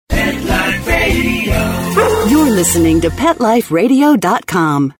Radio. You're listening to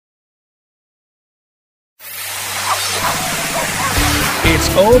PetLifeRadio.com. It's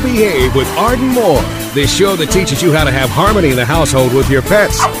Oh Behave with Arden Moore, the show that teaches you how to have harmony in the household with your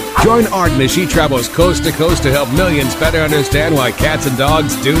pets. Join Arden as she travels coast to coast to help millions better understand why cats and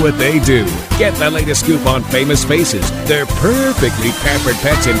dogs do what they do. Get the latest scoop on famous faces, their perfectly pampered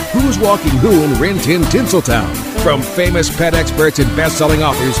pets, and who's walking who in Rin Tin Tinseltown. From famous pet experts and best-selling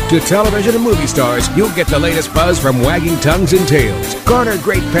authors to television and movie stars, you'll get the latest buzz from wagging tongues and tails. Garner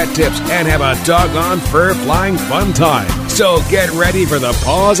great pet tips and have a doggone fur-flying fun time. So get ready for the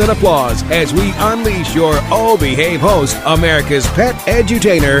pause and applause as we unleash your Oh Behave host, America's pet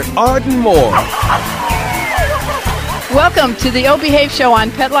edutainer, Arden Moore. Welcome to the Oh Behave Show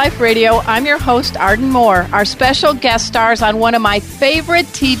on Pet Life Radio. I'm your host, Arden Moore. Our special guest stars on one of my favorite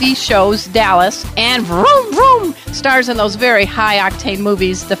TV shows, Dallas, and vroom, vroom, stars in those very high-octane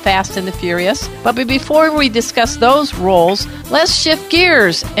movies, The Fast and the Furious. But before we discuss those roles, let's shift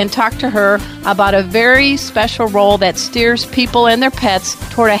gears and talk to her about a very special role that steers people and their pets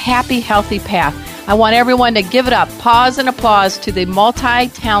toward a happy, healthy path. I want everyone to give it up, pause and applause to the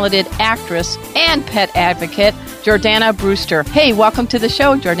multi-talented actress and pet advocate, Jordana Brewster. Hey, welcome to the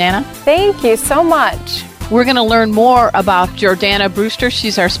show, Jordana. Thank you so much. We're going to learn more about Jordana Brewster.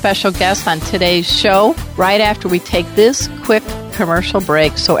 She's our special guest on today's show right after we take this quick commercial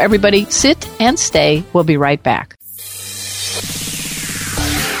break. So everybody sit and stay. We'll be right back.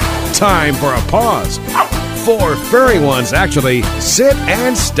 Time for a pause. 4 furry ones, actually. Sit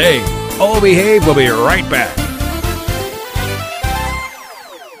and stay. Oh Behave will be right back.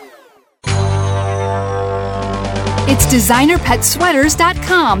 It's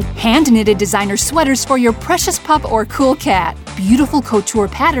DesignerPetSweaters.com. Hand-knitted designer sweaters for your precious pup or cool cat. Beautiful couture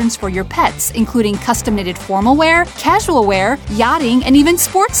patterns for your pets, including custom-knitted formal wear, casual wear, yachting, and even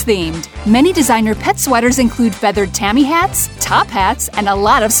sports-themed. Many designer pet sweaters include feathered tammy hats, top hats, and a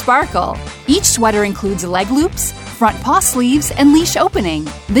lot of sparkle. Each sweater includes leg loops, front paw sleeves, and leash opening.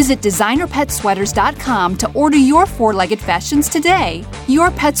 Visit DesignerPetSweaters.com to order your 4-legged fashions today. Your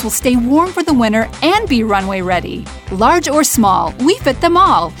pets will stay warm for the winter and be runway ready. Large or small, we fit them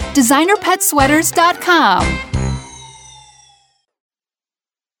all. DesignerPetSweaters.com.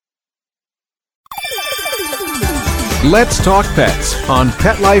 Let's talk pets on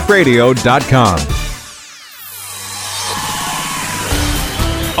PetLifeRadio.com.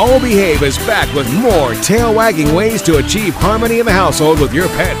 Oh Behave is back with more tail-wagging ways to achieve harmony in the household with your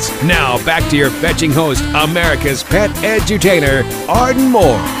pets. Now back to your fetching host, America's pet edutainer, Arden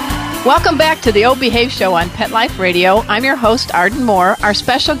Moore. Welcome back to the Oh Behave Show on Pet Life Radio. I'm your host, Arden Moore. Our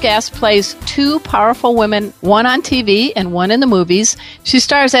special guest plays 2 powerful women, one on TV and one in the movies. She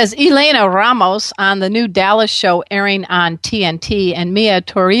stars as Elena Ramos on the new Dallas show airing on TNT, and Mia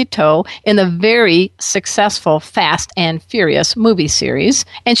Torito in the very successful Fast and Furious movie series.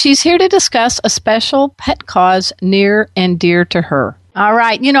 And she's here to discuss a special pet cause near and dear to her. All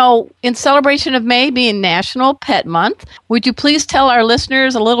right. You know, in celebration of May being National Pet Month, would you please tell our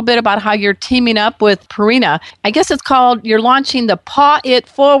listeners a little bit about how you're teaming up with Purina? I guess it's called, you're launching the Paw It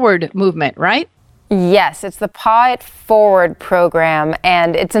Forward movement, right? Yes, it's the Paw It Forward program,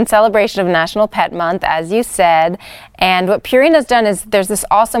 and it's in celebration of National Pet Month, as you said. And what Purina's done is there's this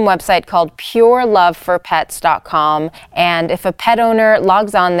awesome website called pureloveforpets.com, and if a pet owner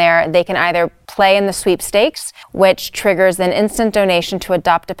logs on there, they can either play in the sweepstakes, which triggers an instant donation to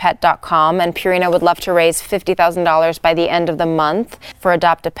adoptapet.com, and Purina would love to raise $50,000 by the end of the month for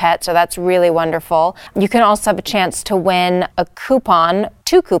Adopt a Pet, so that's really wonderful. You can also have a chance to win a coupon,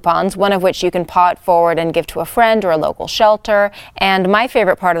 2 coupons, one of which you can paw it forward and give to a friend or a local shelter. And my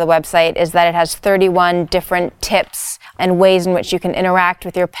favorite part of the website is that it has 31 different tips and ways in which you can interact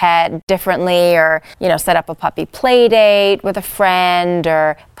with your pet differently, or, you know, set up a puppy play date with a friend,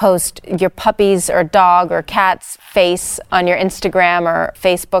 or post your puppy's or dog or cat's face on your Instagram or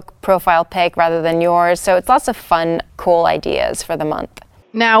Facebook profile pic rather than yours. So it's lots of fun, cool ideas for the month.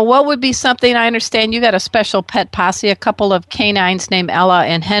 Now, what would be something, I understand you got a special pet posse, a couple of canines named Ella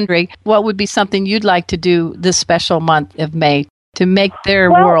and Henry. What would be something you'd like to do this special month of May to make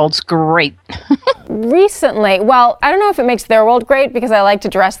their worlds great? Recently, well, I don't know if it makes their world great because I like to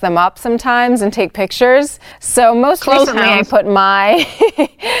dress them up sometimes and take pictures. So most recently I put my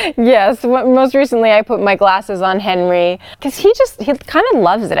glasses on Henry because he kind of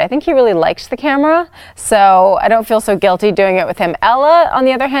loves it. I think he really likes the camera. So I don't feel so guilty doing it with him. Ella, on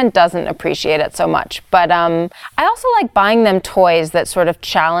the other hand, doesn't appreciate it so much. But I also like buying them toys that sort of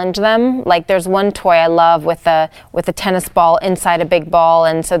challenge them. Like there's one toy I love with a tennis ball inside a big ball,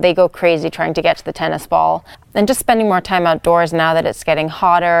 and so they go crazy trying trying to get to the tennis ball. And just spending more time outdoors now that it's getting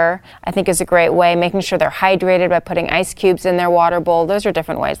hotter, I think is a great way. Making sure they're hydrated by putting ice cubes in their water bowl. Those are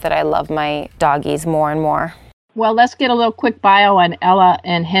different ways that I love my doggies more and more. Well, let's get a little quick bio on Ella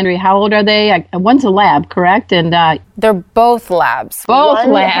and Henry. How old are they? One's a lab, correct? And they're both labs. Both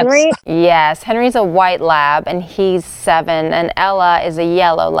labs. Henry? Yes. Henry's a white lab, and he's 7. And Ella is a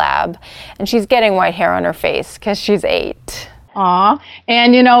yellow lab, and she's getting white hair on her face because she's 8. Aw.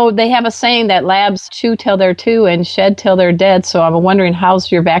 And, you know, they have a saying that labs chew till they're 2 and shed till they're dead. So I'm wondering,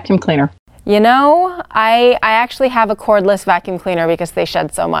 how's your vacuum cleaner? You know, I actually have a cordless vacuum cleaner because they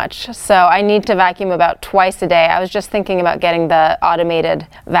shed so much. So I need to vacuum about twice a day. I was just thinking about getting the automated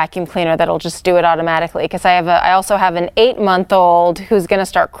vacuum cleaner that'll just do it automatically because I also have an 8-month-old who's going to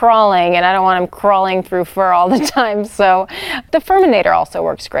start crawling, and I don't want him crawling through fur all the time. So the Furminator also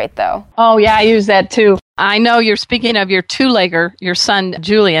works great, though. Oh, yeah, I use that too. I know you're speaking of your 2-legger, your son,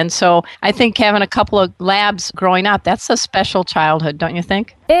 Julian. So I think having a couple of labs growing up, that's a special childhood, don't you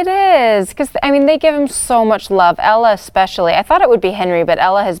think? It is, because, I mean, they give him so much love. Ella especially. I thought it would be Henry, but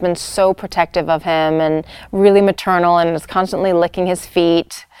Ella has been so protective of him and really maternal and is constantly licking his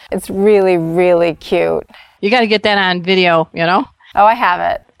feet. It's really, really cute. You got to get that on video, you know? Oh, I have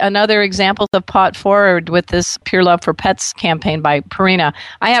it. Another example of Pot Forward with this Pure Love for Pets campaign by Purina.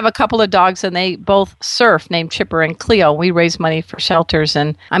 I have a couple of dogs and they both surf, named Chipper and Cleo. We raise money for shelters,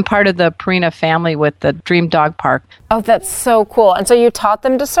 and I'm part of the Purina family with the Dream Dog Park. Oh, that's so cool. And so you taught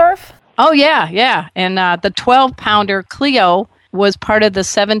them to surf? Oh, yeah. And the 12-pounder Cleo was part of the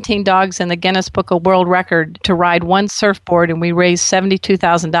 17 dogs in the Guinness Book of World Record to ride one surfboard, and we raised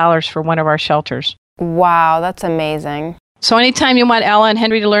 $72,000 for one of our shelters. Wow, that's amazing. So anytime you want Ella and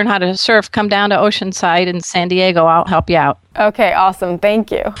Henry to learn how to surf, come down to Oceanside in San Diego. I'll help you out. Okay, awesome.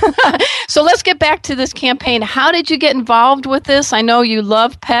 Thank you. So let's get back to this campaign. How did you get involved with this? I know you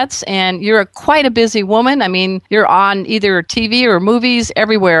love pets, and you're quite a busy woman. I mean, you're on either TV or movies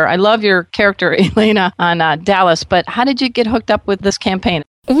everywhere. I love your character, Elena, on Dallas. But how did you get hooked up with this campaign?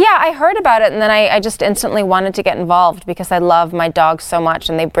 Yeah, I heard about it, and then I just instantly wanted to get involved because I love my dogs so much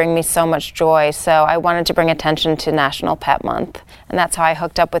and they bring me so much joy. So I wanted to bring attention to National Pet Month, and that's how I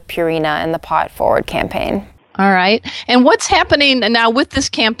hooked up with Purina and the Pot Forward campaign. All right. And what's happening now with this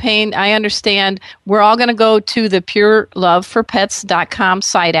campaign? I understand we're all going to go to the pureloveforpets.com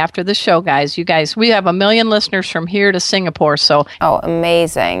site after the show, guys. You guys, we have 1 million listeners from here to Singapore. So, oh,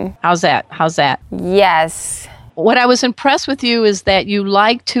 amazing. How's that? Yes. What I was impressed with you is that you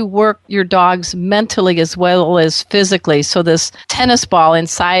like to work your dogs mentally as well as physically. So this tennis ball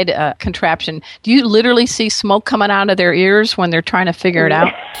inside a contraption, do you literally see smoke coming out of their ears when they're trying to figure it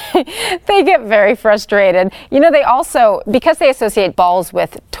out? They get very frustrated. You know, they also, because they associate balls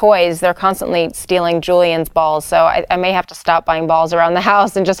with toys, they're constantly stealing Julian's balls. So I may have to stop buying balls around the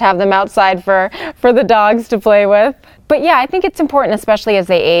house and just have them outside for the dogs to play with. But yeah, I think it's important, especially as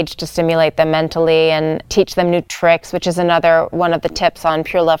they age, to stimulate them mentally and teach them new tricks, which is another one of the tips on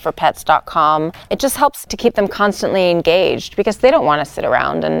pureloveforpets.com. It just helps to keep them constantly engaged because they don't want to sit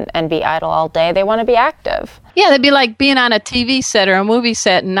around and be idle all day. They want to be active. Yeah, that'd be like being on a TV set or a movie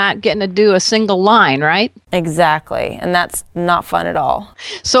set and not getting to do a single line, right? Exactly. And that's not fun at all.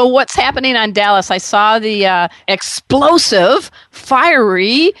 So what's happening on Dallas? I saw the explosive,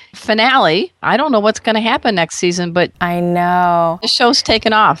 fiery finale. I don't know what's going to happen next season, but I know. The show's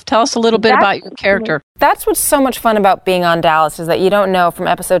taken off. Tell us a little bit about your character. That's what's so much fun about being on Dallas, is that you don't know from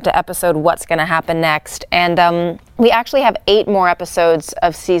episode to episode what's going to happen next. And we actually have 8 more episodes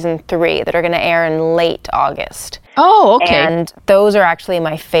of season 3 that are going to air in late August. Oh, okay. And those are actually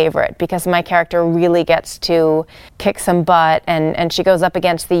my favorite because my character really gets to kick some butt, and she goes up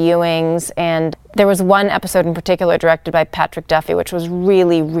against the Ewings. And there was one episode in particular directed by Patrick Duffy, which was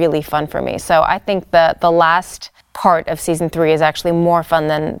really, really fun for me. So I think the last part of season 3 is actually more fun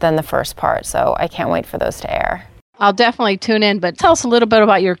than the first part. So I can't wait for those to air. I'll definitely tune in, but tell us a little bit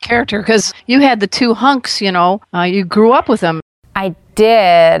about your character, because you had the 2 hunks, you know, you grew up with them. I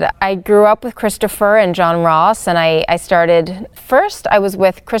did. I grew up with Christopher and John Ross, and I started, first I was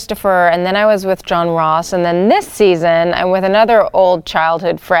with Christopher, and then I was with John Ross, and then this season I'm with another old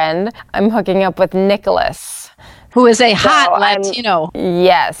childhood friend. I'm hooking up with Nicholas. Who is a hot Latino.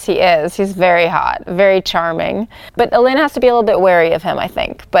 Yes, he is. He's very hot, very charming. But Elena has to be a little bit wary of him, I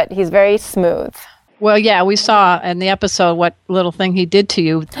think, but he's very smooth. Well, yeah, we saw in the episode what little thing he did to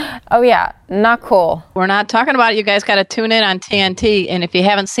you. Oh, yeah. Not cool. We're not talking about it. You guys got to tune in on TNT. And if you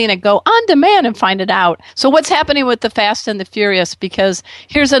haven't seen it, go on demand and find it out. So what's happening with the Fast and the Furious? Because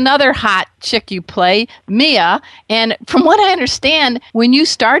here's another hot chick you play, Mia. And from what I understand, when you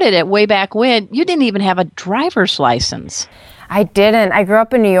started it way back when, you didn't even have a driver's license. I didn't. I grew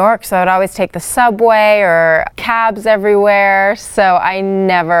up in New York, so I would always take the subway or cabs everywhere. So I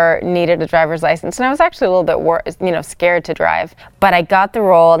never needed a driver's license. And I was actually a little bit scared to drive. But I got the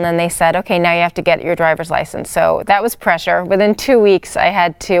role, and then they said, okay, now you have to get your driver's license. So that was pressure. Within 2 weeks, I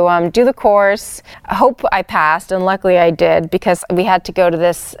had to do the course. I hope I passed, and luckily I did, because we had to go to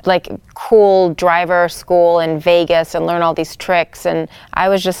this cool driver school in Vegas and learn all these tricks. And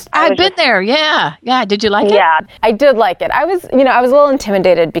I've been there. Yeah. Did you like it? Yeah, I did like it. I was a little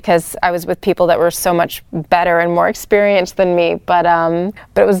intimidated because I was with people that were so much better and more experienced than me. But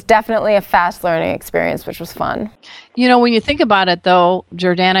it was definitely a fast learning experience, which was fun. When you think about it, though,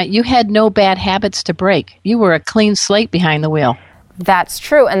 Jordana, you had no bad habits to break. You were a clean slate behind the wheel. That's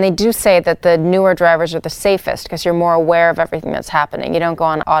true. And they do say that the newer drivers are the safest because you're more aware of everything that's happening. You don't go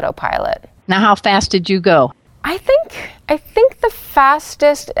on autopilot. Now, how fast did you go? I think the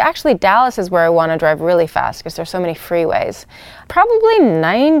fastest, actually Dallas is where I want to drive really fast because there's so many freeways. Probably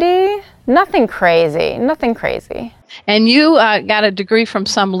 90, nothing crazy. And you got a degree from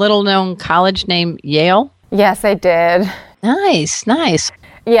some little-known college named Yale? Yes, I did. Nice.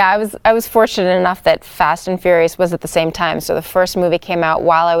 Yeah, I was fortunate enough that Fast and Furious was at the same time. So the first movie came out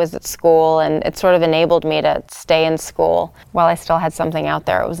while I was at school, and it sort of enabled me to stay in school while I still had something out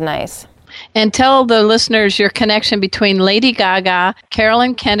there. It was nice. And tell the listeners your connection between Lady Gaga,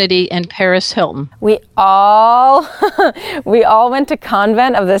 Carolyn Kennedy, and Paris Hilton. We all went to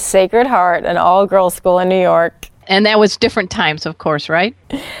Convent of the Sacred Heart, an all-girls school in New York. And that was different times, of course, right?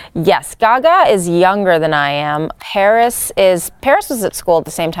 Yes. Gaga is younger than I am. Paris was at school at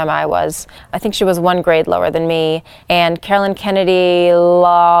the same time I was. I think she was 1 grade lower than me. And Carolyn Kennedy,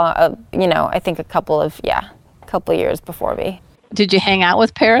 I think a couple of years before me. Did you hang out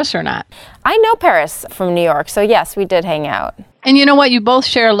with Paris or not? I know Paris from New York, so yes, we did hang out. And you know what? You both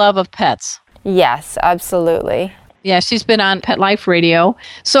share a love of pets. Yes, absolutely. Yeah, she's been on Pet Life Radio.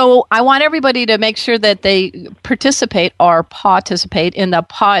 So I want everybody to make sure that they participate in the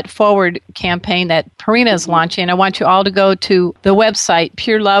Paw It Forward campaign that Purina is launching. I want you all to go to the website,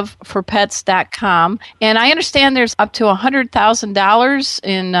 pureloveforpets.com. And I understand there's up to $100,000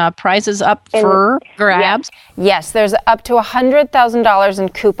 in prizes up for grabs. Yes, there's up to $100,000 in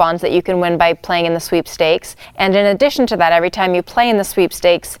coupons that you can win by playing in the sweepstakes. And in addition to that, every time you play in the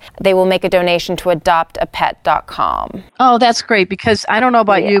sweepstakes, they will make a donation to adoptapet.com. Oh, that's great, because I don't know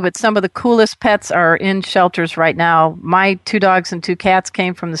about you, but some of the coolest pets are in shelters right now. My 2 dogs and 2 cats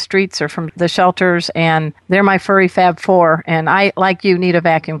came from the streets or from the shelters, and they're my furry Fab 4, and I, like you, need a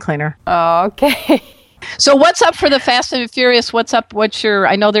vacuum cleaner. Oh, okay. So what's up for the Fast and Furious?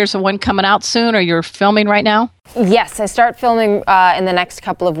 I know there's one coming out soon, or you're filming right now? Yes, I start filming in the next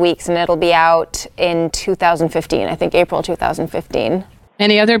couple of weeks, and it'll be out in 2015, I think April 2015.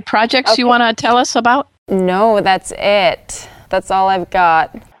 Any other projects you want to tell us about? No, that's it. That's all I've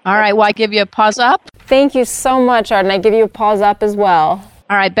got. All right, well, I give you a paws up. Thank you so much, Arden. I give you a paws up as well.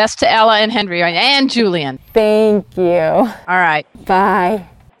 All right, best to Ella and Henry and Julian. Thank you. All right. Bye.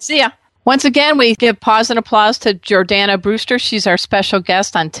 See ya. Once again, we give pause and applause to Jordana Brewster. She's our special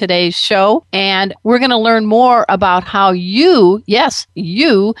guest on today's show. And we're going to learn more about how you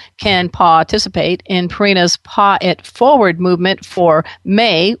can participate in Purina's Paw It Forward movement for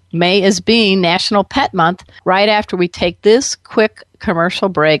May. May is being National Pet Month, right after we take this quick commercial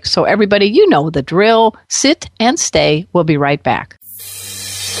break. So everybody, you know the drill. Sit and stay. We'll be right back.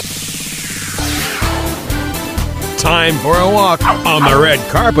 Time for a walk on the red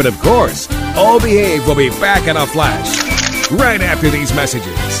carpet, of course. Oh Behave will be back in a flash right after these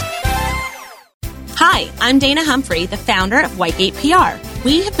messages. Hi, I'm Dana Humphrey, the founder of Whitegate PR.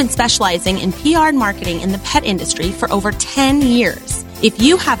 We have been specializing in PR and marketing in the pet industry for over 10 years. If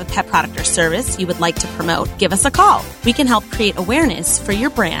you have a pet product or service you would like to promote, give us a call. We can help create awareness for your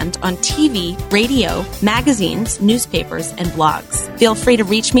brand on TV, radio, magazines, newspapers, and blogs. Feel free to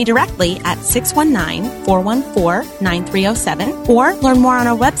reach me directly at 619-414-9307 or learn more on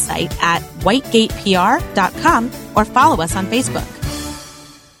our website at whitegatepr.com or follow us on Facebook.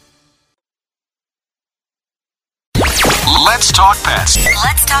 Let's talk pets.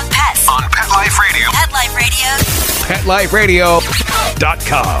 Let's talk pets On Pet Life Radio. Pet Life Radio.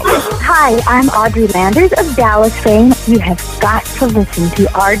 PetLifeRadio.com. Hi, I'm Audrey Landers of Dallas fame. You have got to listen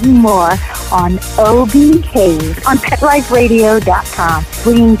to Arden Moore on OBHave on PetLifeRadio.com,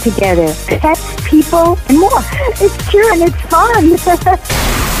 bringing together pets, people, and more. It's true and it's fun.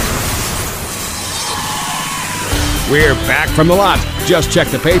 We're back from the lot. Just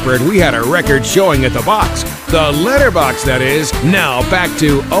checked the paper and we had a record showing at the box. The letterbox, that is. Now back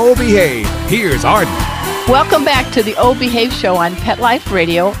to Oh Behave. Here's Arden. Welcome back to the Oh Behave show on Pet Life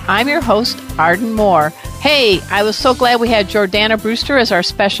Radio. I'm your host, Arden Moore. Hey, I was so glad we had Jordana Brewster as our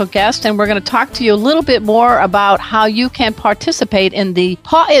special guest, and we're going to talk to you a little bit more about how you can participate in the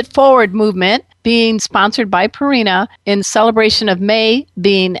Paw It Forward movement being sponsored by Purina in celebration of May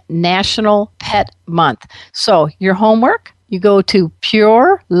being National Pet Month. So your homework, you go to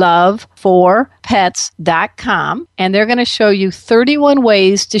pureloveforpets.com, and they're going to show you 31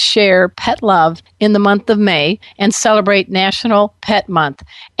 ways to share pet love in the month of May and celebrate National Pet Month.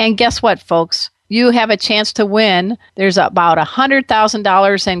 And guess what, folks? You have a chance to win. There's about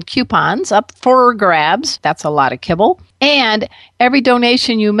 $100,000 in coupons up for grabs. That's a lot of kibble. And every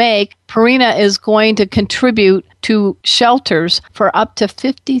donation you make, Purina is going to contribute to shelters for up to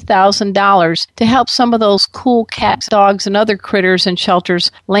 $50,000 to help some of those cool cats, dogs, and other critters in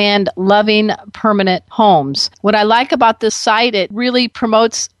shelters land loving, permanent homes. What I like about this site, it really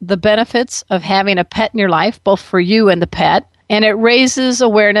promotes the benefits of having a pet in your life, both for you and the pet. And it raises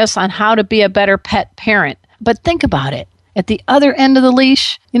awareness on how to be a better pet parent. But think about it. At the other end of the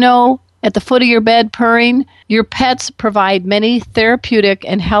leash, at the foot of your bed purring, your pets provide many therapeutic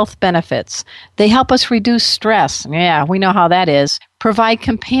and health benefits. They help us reduce stress. Yeah, we know how that is. Provide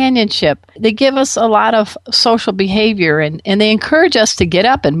companionship. They give us a lot of social behavior, and they encourage us to get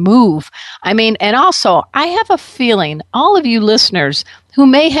up and move. And also, I have a feeling, all of you listeners who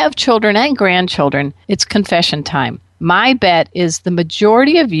may have children and grandchildren, it's confession time. My bet is the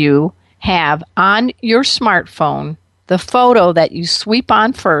majority of you have on your smartphone the photo that you sweep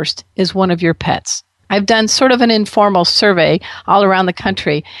on first is one of your pets. I've done sort of an informal survey all around the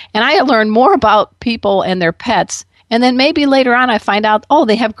country, and I learn more about people and their pets. And then maybe later on I find out,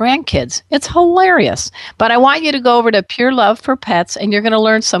 they have grandkids. It's hilarious. But I want you to go over to Pure Love for Pets, and you're going to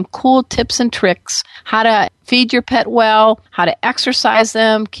learn some cool tips and tricks, how to feed your pet well, how to exercise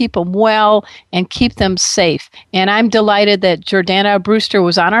them, keep them well, and keep them safe. And I'm delighted that Jordana Brewster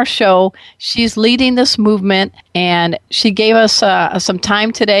was on our show. She's leading this movement, and she gave us some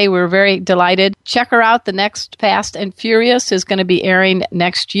time today. We're very delighted. Check her out. The next Fast and Furious is going to be airing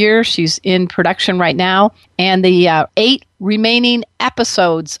next year. She's in production right now. And the 8 remaining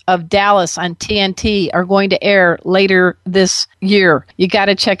episodes of Dallas on TNT are going to air later this year. You got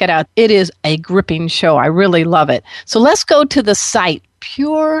to check it out. It is a gripping show. I really love it. So let's go to the site,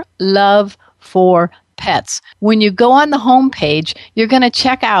 Pure Love for Pets. When you go on the homepage, you're going to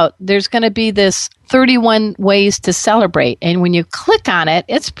check out, there's going to be this 31 ways to celebrate. And when you click on it,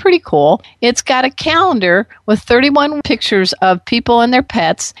 it's pretty cool. It's got a calendar with 31 pictures of people and their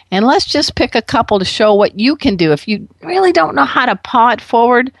pets. And let's just pick a couple to show what you can do. If you really don't know how to paw it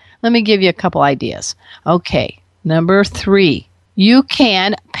forward, let me give you a couple ideas. Okay, number 3, you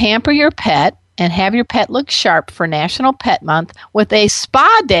can pamper your pet and have your pet look sharp for National Pet Month with a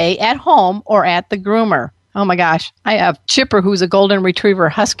spa day at home or at the groomer. Oh my gosh, I have Chipper, who's a golden retriever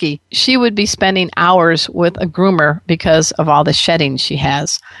husky. She would be spending hours with a groomer because of all the shedding she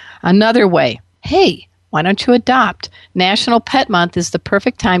has. Another way, hey, why don't you adopt? National Pet Month is the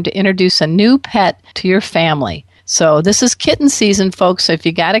perfect time to introduce a new pet to your family. So this is kitten season, folks. So if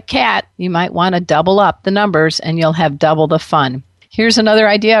you got a cat, you might want to double up the numbers and you'll have double the fun. Here's another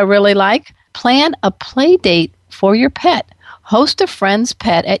idea I really like. Plan a play date for your pet. Host a friend's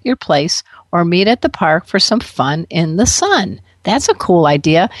pet at your place or meet at the park for some fun in the sun. That's a cool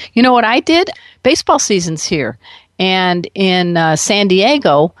idea. You know what I did? Baseball season's here. And in San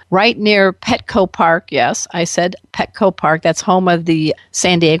Diego, right near Petco Park, yes, I said Petco Park, that's home of the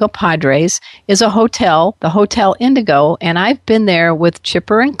San Diego Padres, is a hotel, the Hotel Indigo, and I've been there with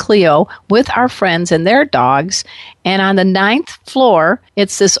Chipper and Cleo with our friends and their dogs. And on the 9th floor,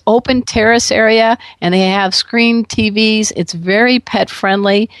 it's this open terrace area, and they have screen TVs. It's very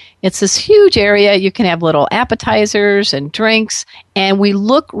pet-friendly. It's this huge area. You can have little appetizers and drinks, and we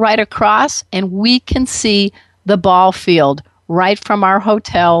look right across, and we can see the ball field right from our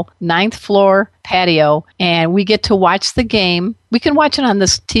hotel 9th floor patio, and we get to watch the game. We can watch it on the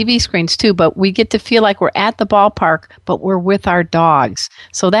TV screens too, but we get to feel like we're at the ballpark, but we're with our dogs.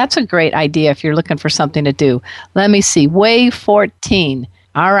 So that's a great idea if you're looking for something to do. Let me see. Way 14.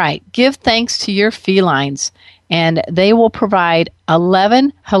 All right. Give thanks to your felines, and they will provide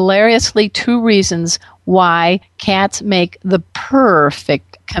 11 hilariously true reasons why cats make the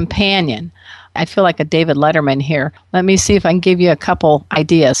perfect companion. I feel like a David Letterman here. Let me see if I can give you a couple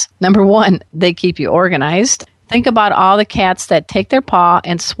ideas. Number 1, they keep you organized. Think about all the cats that take their paw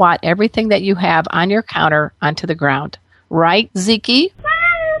and swat everything that you have on your counter onto the ground. Right, Zeke?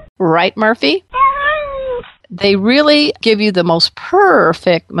 Right, Murphy? They really give you the most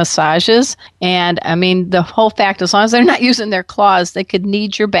perfect massages. And, the whole fact, as long as they're not using their claws, they could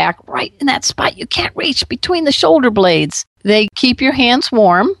knead your back right in that spot you can't reach between the shoulder blades. They keep your hands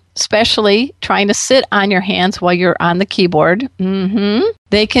warm. especially trying to sit on your hands while you're on the keyboard.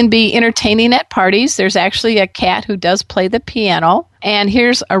 They can be entertaining at parties. There's actually a cat who does play the piano. And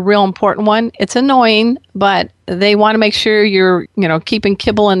here's a real important one. It's annoying, but they want to make sure you're, keeping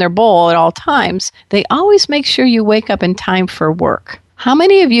kibble in their bowl at all times. They always make sure you wake up in time for work. How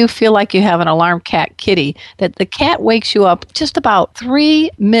many of you feel like you have an alarm cat kitty, that the cat wakes you up just about 3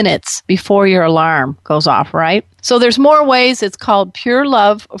 minutes before your alarm goes off, right? So there's more ways. It's called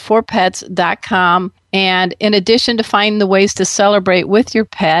pureloveforpets.com. And in addition to finding the ways to celebrate with your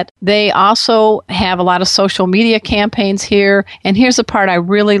pet, they also have a lot of social media campaigns here. And here's the part I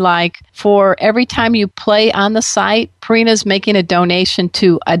really like. For every time you play on the site, Purina's making a donation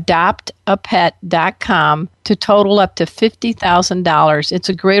to adoptapet.com to total up to $50,000. It's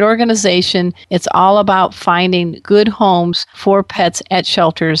a great organization. It's all about finding good homes for pets at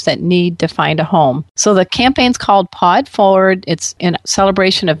shelters that need to find a home. So the campaign's called Paw It Forward. It's in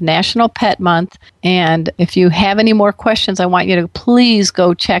celebration of National Pet Month. And if you have any more questions, I want you to please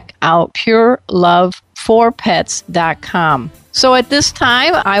go check out pureloveforpets.com. So at this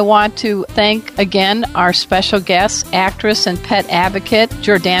time, I want to thank again our special guest, actress and pet advocate,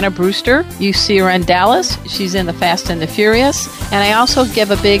 Jordana Brewster. You see her in Dallas. She's in The Fast and the Furious. And I also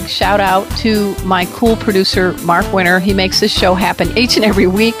give a big shout out to my cool producer, Mark Winter. He makes this show happen each and every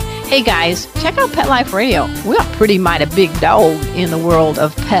week. Hey guys, check out Pet Life Radio. We are pretty mighty big dog in the world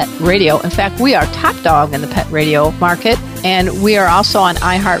of pet radio. In fact, we are top dog in the pet radio market. And we are also on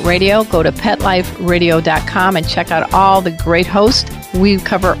iHeartRadio. Go to PetLifeRadio.com and check out all the great hosts. We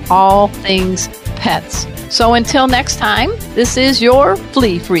cover all things pets. So until next time, this is your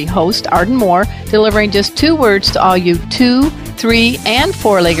flea-free host, Arden Moore, delivering just 2 words to all you 2, 3, and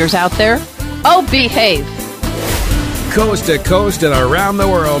 4-leggers out there. Oh, behave. Coast to coast and around the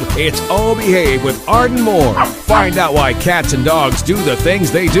world, it's Oh Behave with Arden Moore. Find out why cats and dogs do the things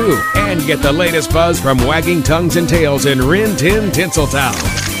they do and get the latest buzz from wagging tongues and tails in Rin Tin Tinseltown.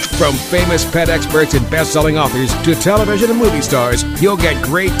 From famous pet experts and best-selling authors to television and movie stars, you'll get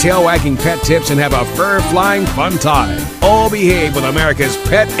great tail-wagging pet tips and have a fur-flying fun time. Oh Behave with America's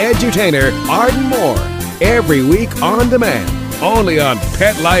pet edutainer, Arden Moore. Every week on demand, only on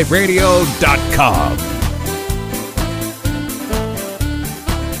PetLifeRadio.com.